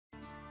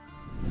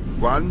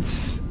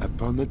Once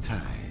upon a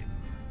time,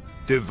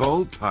 the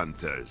Vault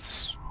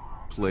Hunters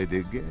played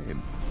a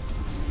game.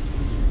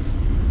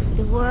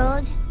 The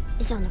world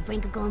is on the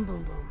brink of going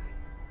boom boom.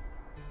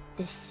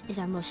 This is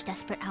our most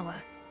desperate hour.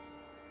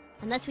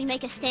 Unless we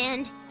make a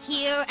stand,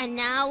 here and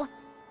now,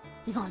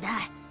 we gonna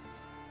die.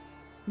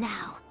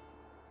 Now.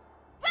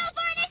 Roll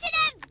for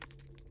initiative!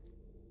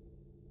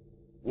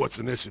 What's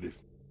initiative?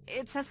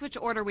 It says which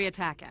order we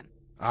attack in.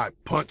 I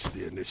punched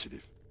the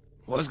initiative.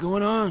 What's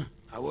going on?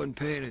 I wasn't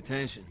paying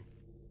attention.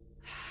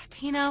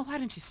 Tina, why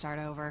don't you start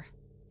over?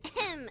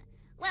 Ahem.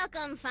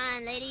 Welcome,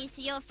 fine ladies,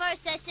 to your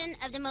first session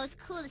of the most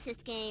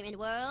coolest game in the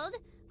world,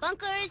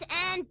 Bunkers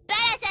and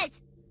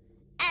Badasses!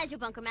 As your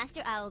bunker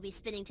master, I will be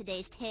spinning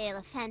today's tale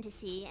of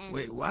fantasy and...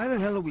 Wait, why the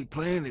hell are we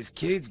playing this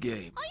kid's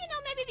game? Oh, you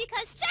know, maybe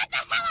because... Shut the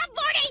hell up,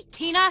 Morty!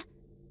 Tina?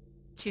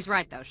 She's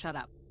right, though. Shut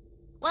up.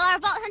 Well, our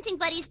vault hunting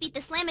buddies beat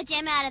the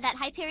slamma-jamma out of that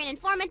Hyperion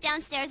informant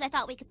downstairs. I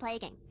thought we could play a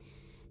game.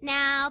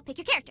 Now, pick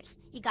your characters.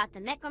 You got the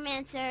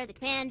Necromancer, the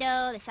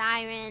Commando, the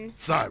Siren...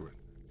 Siren.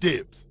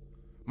 Dibs.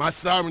 My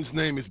Siren's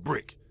name is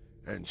Brick,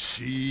 and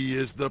she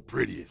is the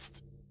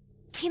prettiest.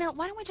 Tina,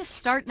 why don't we just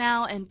start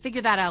now and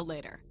figure that out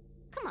later?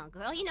 Come on,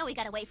 girl. You know we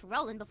gotta wait for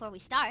Roland before we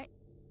start.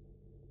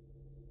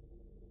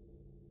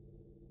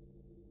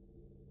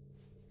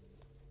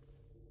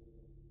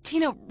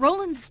 Tina,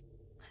 Roland's...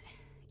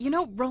 You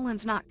know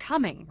Roland's not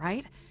coming,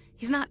 right?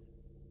 He's not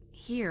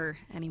here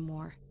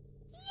anymore.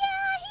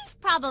 Yeah, he's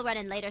probably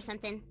running late or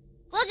something.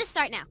 We'll just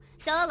start now.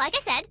 So, like I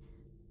said...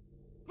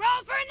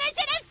 Roll for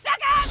initiative,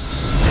 suckers!